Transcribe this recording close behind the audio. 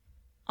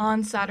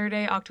On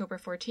Saturday, October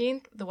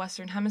 14th, the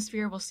Western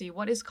Hemisphere will see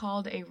what is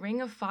called a Ring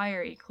of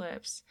Fire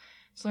eclipse.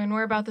 To learn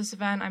more about this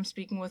event, I'm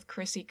speaking with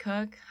Krissie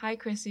Cook. Hi,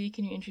 Krissie.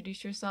 Can you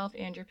introduce yourself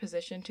and your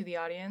position to the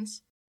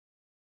audience?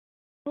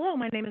 Hello,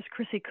 my name is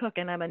Krissie Cook,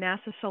 and I'm a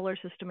NASA Solar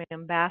System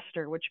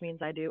Ambassador, which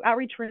means I do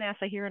outreach for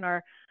NASA here in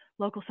our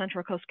local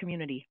Central Coast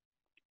community.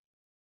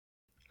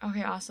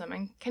 Okay, awesome.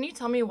 And can you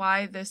tell me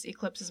why this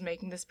eclipse is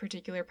making this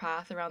particular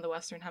path around the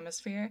Western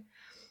Hemisphere?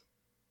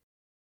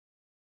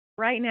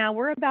 Right now,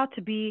 we're about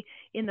to be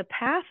in the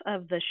path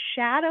of the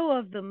shadow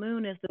of the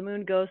moon as the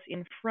moon goes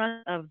in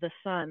front of the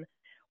sun.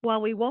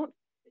 While we won't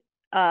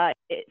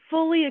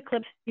fully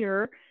eclipse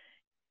here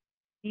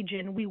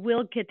region, we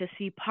will get to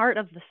see part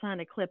of the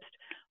sun eclipsed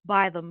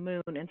by the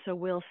moon. And so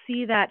we'll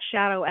see that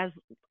shadow as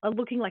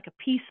looking like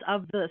a piece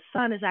of the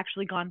sun has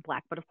actually gone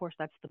black. But of course,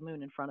 that's the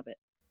moon in front of it.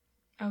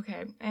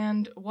 Okay,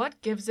 and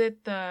what gives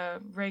it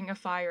the Ring of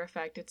Fire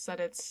effect? It's that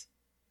it's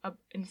up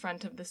in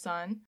front of the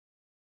sun.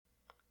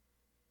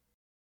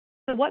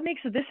 So what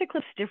makes this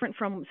eclipse different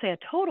from, say, a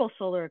total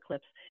solar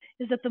eclipse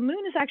is that the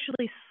moon is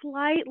actually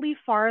slightly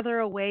farther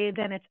away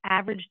than its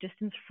average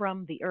distance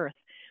from the Earth,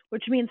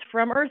 which means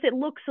from Earth it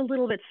looks a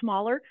little bit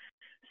smaller.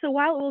 So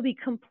while it will be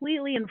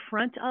completely in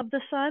front of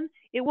the sun,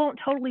 it won't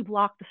totally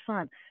block the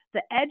sun.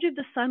 The edge of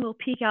the sun will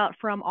peek out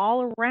from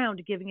all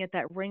around, giving it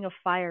that ring of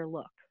fire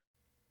look.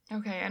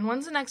 Okay, and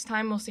when's the next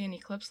time we'll see an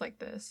eclipse like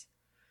this?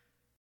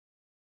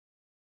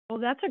 Well,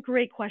 that's a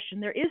great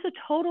question. There is a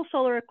total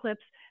solar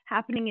eclipse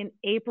happening in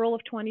April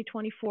of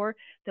 2024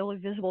 that will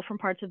be visible from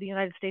parts of the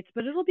United States,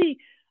 but it'll be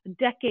a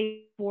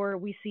decade before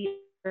we see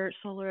a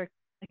solar eclipse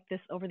like this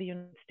over the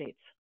United States.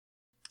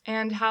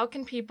 And how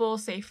can people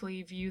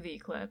safely view the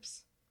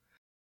eclipse?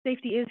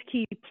 Safety is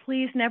key.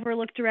 Please never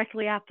look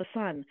directly at the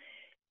sun.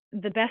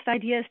 The best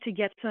idea is to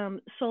get some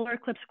solar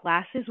eclipse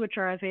glasses, which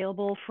are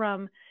available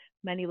from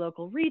many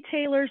local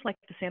retailers like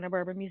the Santa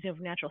Barbara Museum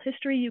of Natural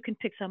History. You can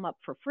pick some up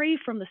for free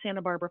from the Santa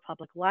Barbara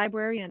Public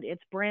Library and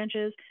its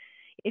branches.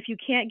 If you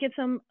can't get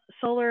some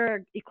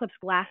solar eclipse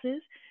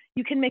glasses,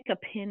 you can make a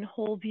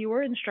pinhole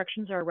viewer.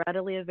 Instructions are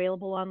readily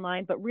available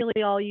online, but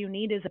really all you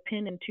need is a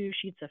pin and 2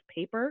 sheets of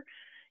paper.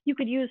 You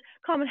could use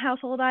common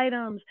household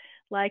items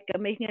like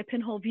making a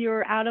pinhole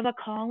viewer out of a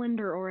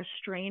colander or a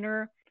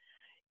strainer.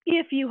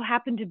 If you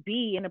happen to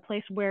be in a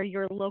place where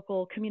your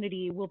local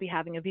community will be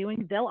having a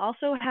viewing, they'll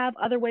also have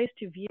other ways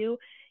to view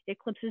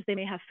eclipses. They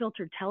may have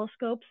filtered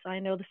telescopes. I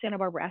know the Santa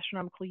Barbara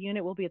Astronomical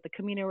Unit will be at the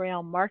Camino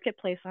Real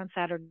Marketplace on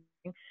Saturday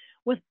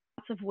with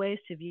lots of ways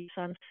to view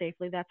the sun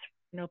safely. That's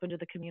open to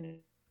the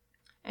community.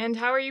 And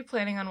how are you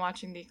planning on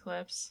watching the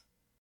eclipse?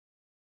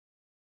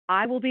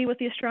 I will be with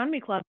the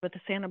Astronomy Club with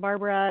the Santa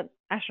Barbara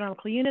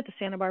Astronomical Unit, the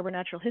Santa Barbara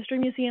Natural History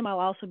Museum. I'll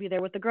also be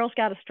there with the Girl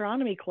Scout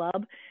Astronomy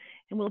Club,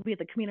 and we'll be at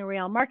the Camino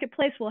Real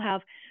Marketplace. We'll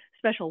have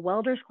special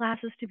welders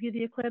classes to view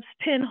the eclipse,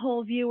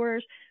 pinhole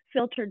viewers,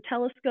 filtered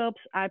telescopes.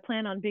 I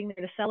plan on being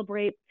there to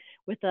celebrate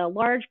with a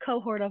large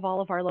cohort of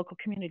all of our local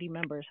community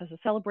members as a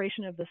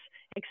celebration of this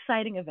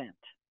exciting event.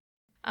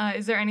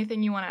 Is there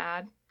anything you want to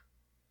add?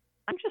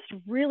 I'm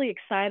just really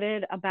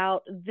excited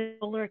about the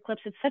solar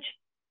eclipse. It's such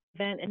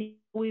an event, and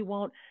we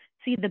won't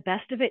see the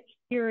best of it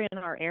here in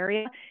our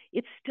area.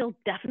 It's still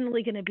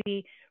definitely going to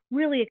be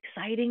really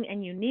exciting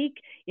and unique.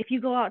 If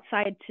you go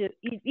outside to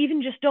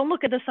even just don't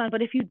look at the sun,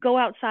 but if you go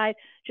outside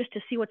just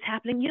to see what's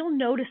happening, you'll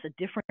notice a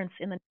difference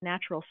in the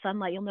natural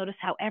sunlight. You'll notice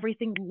how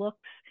everything looks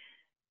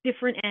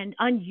different and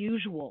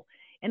unusual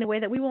in a way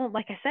that we won't,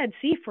 like I said,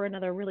 see for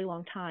another really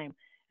long time.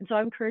 And so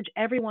I encourage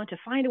everyone to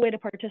find a way to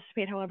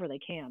participate however they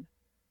can.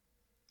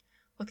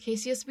 With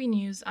KCSB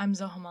News, I'm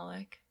Zoha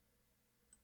Malik.